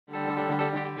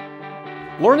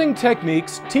Learning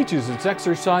Techniques teaches its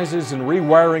exercises in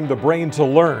rewiring the brain to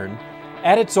learn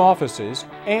at its offices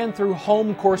and through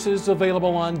home courses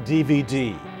available on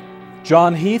DVD.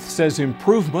 John Heath says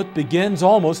improvement begins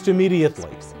almost immediately,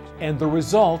 and the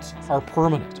results are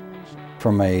permanent.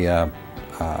 From a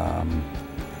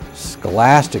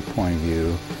scholastic point of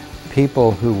view,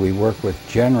 people who we work with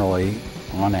generally,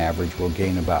 on average, will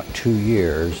gain about 2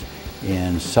 years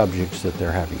in subjects that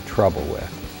they're having trouble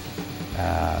with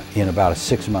in about a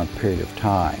 6-month period of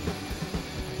time.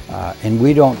 And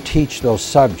we don't teach those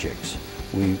subjects.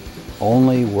 We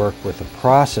only work with the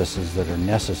processes that are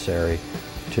necessary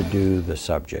to do the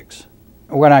subjects.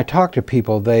 When I talk to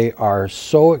people, they are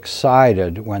so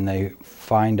excited when they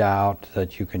find out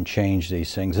that you can change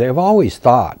these things. They have always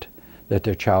thought that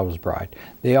their child was bright.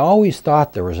 They always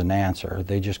thought there was an answer,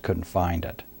 they just couldn't find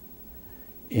it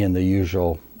in the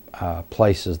usual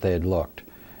places they had looked.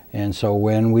 And so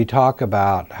when we talk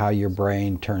about how your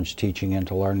brain turns teaching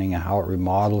into learning and how it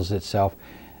remodels itself,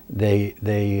 they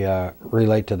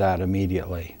relate to that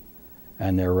immediately,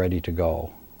 and they're ready to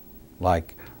go.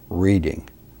 Like reading.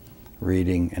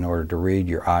 Reading, in order to read,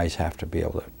 your eyes have to be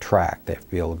able to track. They have to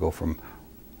be able to go from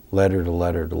letter to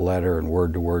letter to letter and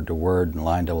word to word to word and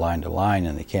line to line to line,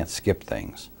 and they can't skip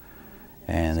things.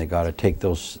 And they got to take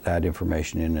that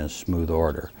information in a smooth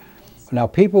order. Now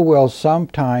people will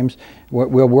sometimes,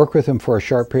 we'll work with them for a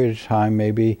short period of time,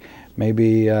 maybe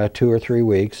 2 or 3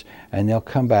 weeks, and they'll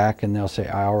come back and they'll say,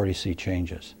 I already see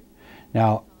changes.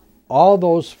 Now all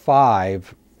those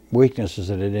 5 weaknesses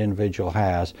that an individual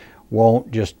has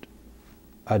won't just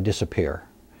disappear.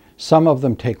 Some of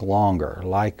them take longer,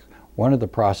 like one of the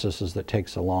processes that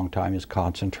takes a long time is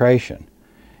concentration.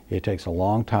 It takes a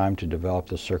long time to develop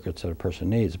the circuits that a person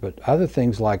needs, but other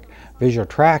things like visual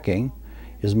tracking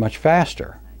is much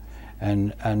faster.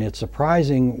 And it's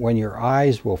surprising when your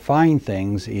eyes will find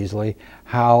things easily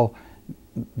how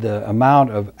the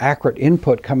amount of accurate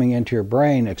input coming into your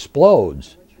brain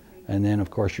explodes. And then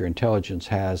of course your intelligence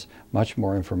has much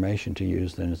more information to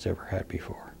use than it's ever had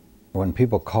before. When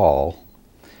people call,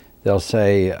 they'll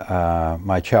say,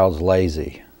 my child's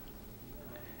lazy.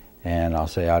 And I'll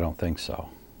say, I don't think so.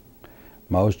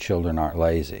 Most children aren't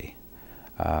lazy.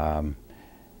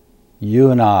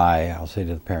 You and I'll say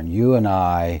to the parent, you and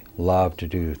I love to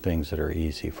do things that are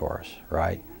easy for us,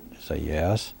 right? Say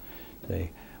yes. Say,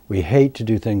 we hate to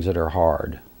do things that are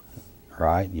hard,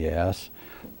 right? Yes.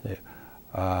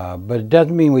 But it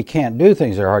doesn't mean we can't do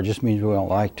things that are hard, it just means we don't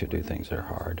like to do things that are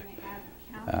hard.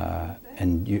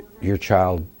 And your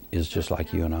child is just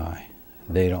like you and I.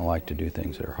 They don't like to do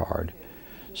things that are hard.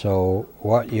 So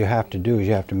what you have to do is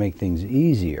you have to make things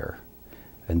easier,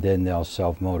 and then they'll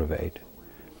self-motivate.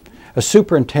 A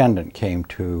superintendent came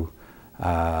to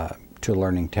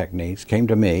Learning Techniques, came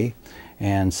to me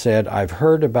and said, I've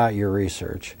heard about your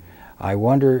research. I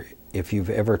wonder if you've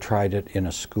ever tried it in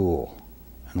a school.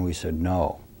 And we said,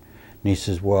 no. And he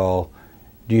says, well,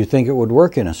 do you think it would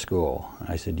work in a school? And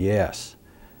I said, yes.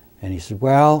 And he said,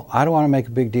 well, I don't want to make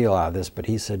a big deal out of this, but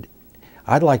he said,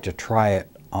 I'd like to try it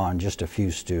on just a few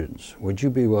students. Would you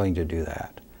be willing to do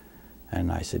that?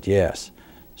 And I said, yes.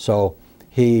 So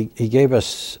he gave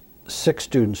us 6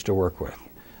 students to work with.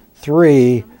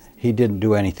 3 he didn't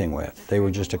do anything with. They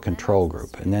were just a control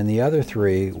group. And then the other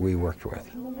 3 we worked with.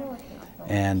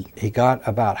 And he got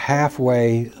about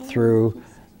halfway through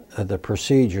the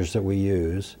procedures that we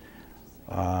use.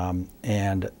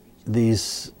 And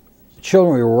these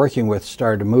children we were working with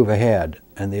started to move ahead,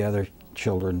 and the other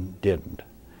children didn't.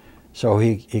 So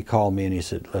he called me and he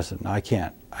said, listen, I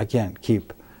can't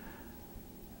keep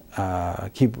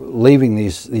leaving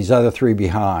these other 3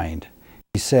 behind.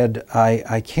 He said,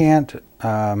 I can't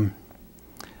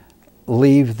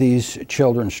leave these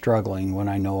children struggling when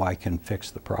I know I can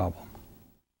fix the problem.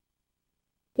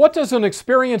 What does an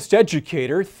experienced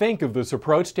educator think of this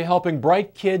approach to helping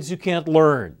bright kids who can't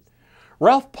learn?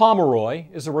 Ralph Pomeroy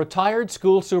is a retired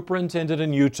school superintendent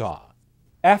in Utah.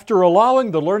 After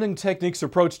allowing the Learning Techniques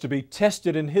approach to be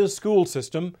tested in his school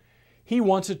system, he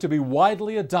wants it to be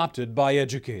widely adopted by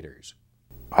educators.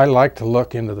 I like to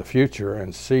look into the future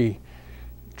and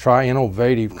try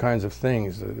innovative kinds of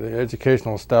things. The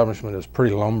educational establishment is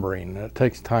pretty lumbering, and it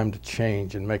takes time to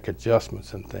change and make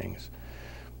adjustments and things.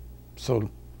 So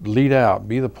lead out,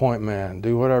 be the point man,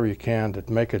 do whatever you can to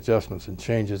make adjustments and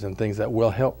changes and things that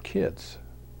will help kids.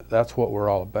 That's what we're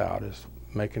all about, is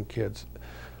making kids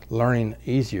learning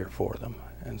easier for them.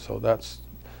 And so that's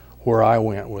where I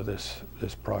went with this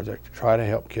project, to try to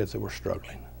help kids that were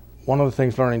struggling. One of the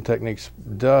things Learning Techniques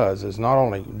does is not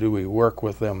only do we work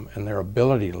with them and their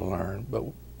ability to learn, but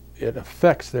it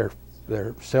affects their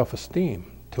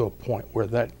self-esteem to a point where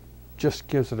that just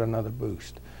gives it another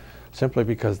boost, simply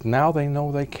because now they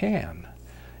know they can.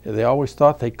 They always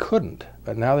thought they couldn't,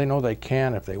 but now they know they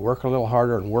can if they work a little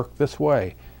harder and work this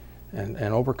way and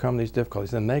overcome these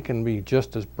difficulties. Then they can be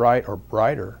just as bright or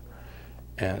brighter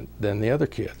than the other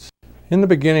kids. In the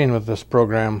beginning with this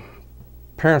program,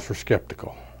 parents were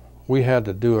skeptical. We had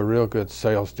to do a real good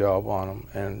sales job on them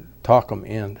and talk them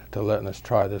into letting us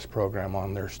try this program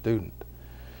on their student.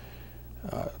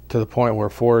 To the point where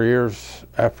 4 years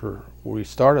after we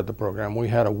started the program, we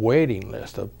had a waiting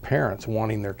list of parents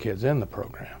wanting their kids in the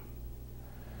program.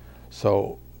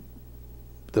 So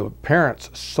the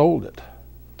parents sold it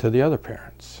to the other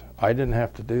parents. I didn't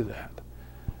have to do that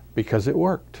because it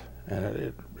worked,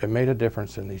 and it made a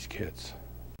difference in these kids.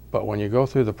 But when you go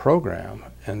through the program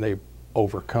and they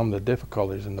overcome the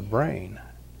difficulties in the brain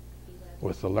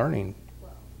with the learning,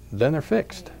 then they're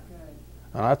fixed.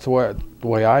 And that's the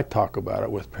way I talk about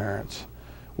it with parents.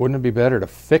 Wouldn't it be better to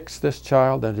fix this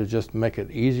child than to just make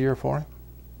it easier for him?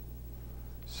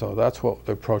 So that's what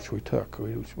the approach we took.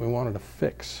 We wanted to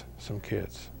fix some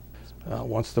kids.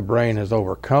 Once the brain has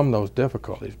overcome those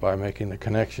difficulties by making the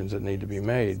connections that need to be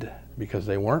made, because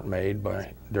they weren't made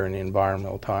during the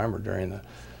environmental time or during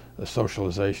the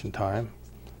socialization time,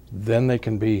 then they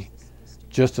can be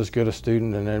just as good a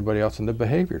student as anybody else, and the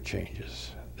behavior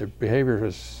changes. Their behavior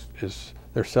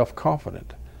they're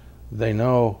self-confident. They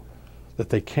know that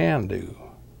they can do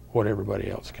what everybody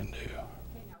else can do.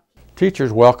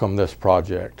 Teachers welcome this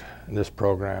project, this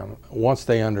program, once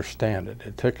they understand it.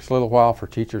 It takes a little while for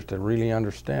teachers to really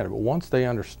understand it, but once they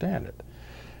understand it,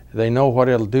 they know what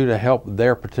it'll do to help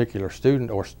their particular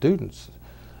student or students,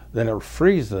 then it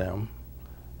frees them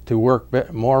to work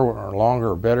more or longer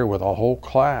or better with a whole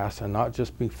class and not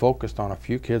just be focused on a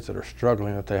few kids that are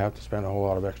struggling that they have to spend a whole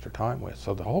lot of extra time with.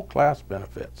 So the whole class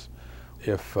benefits.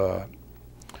 If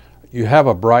you have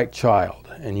a bright child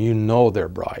and you know they're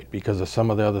bright because of some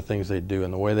of the other things they do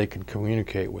and the way they can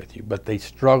communicate with you, but they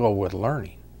struggle with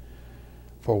learning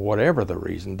for whatever the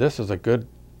reason, this is a good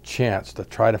chance to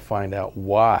try to find out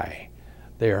why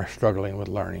they are struggling with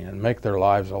learning and make their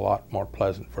lives a lot more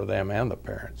pleasant for them and the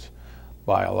parents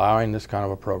by allowing this kind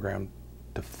of a program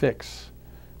to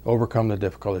overcome the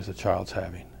difficulties the child's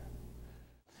having.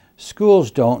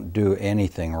 Schools don't do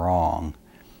anything wrong.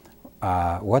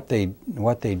 What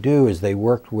they do is they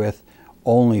worked with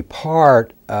only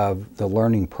part of the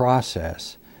learning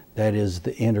process, that is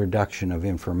the introduction of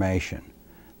information.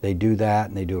 They do that,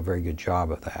 and they do a very good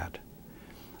job of that.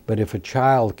 But if a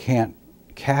child can't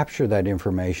capture that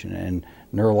information and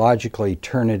neurologically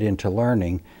turn it into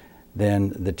learning,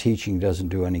 then the teaching doesn't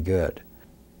do any good.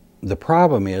 The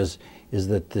problem is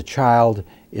that the child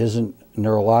isn't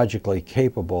neurologically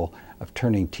capable of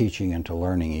turning teaching into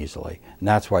learning easily. And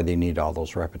that's why they need all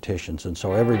those repetitions. And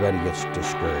so everybody gets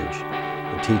discouraged.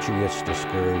 The teacher gets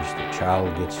discouraged, the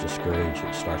child gets discouraged,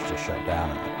 it starts to shut down,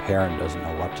 and the parent doesn't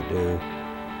know what to do.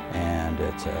 And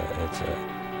it's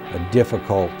a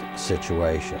difficult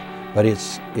situation. But it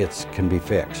can be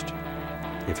fixed.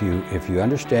 If you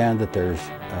understand that there's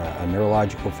a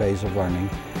neurological phase of learning,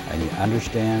 and you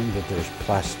understand that there's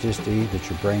plasticity that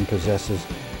your brain possesses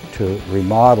to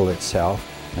remodel itself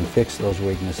and fix those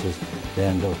weaknesses,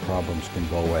 then those problems can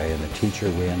go away, and the teacher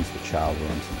wins, the child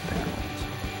wins, and the parent wins.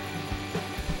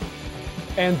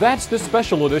 And that's this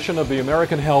special edition of the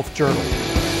American Health Journal.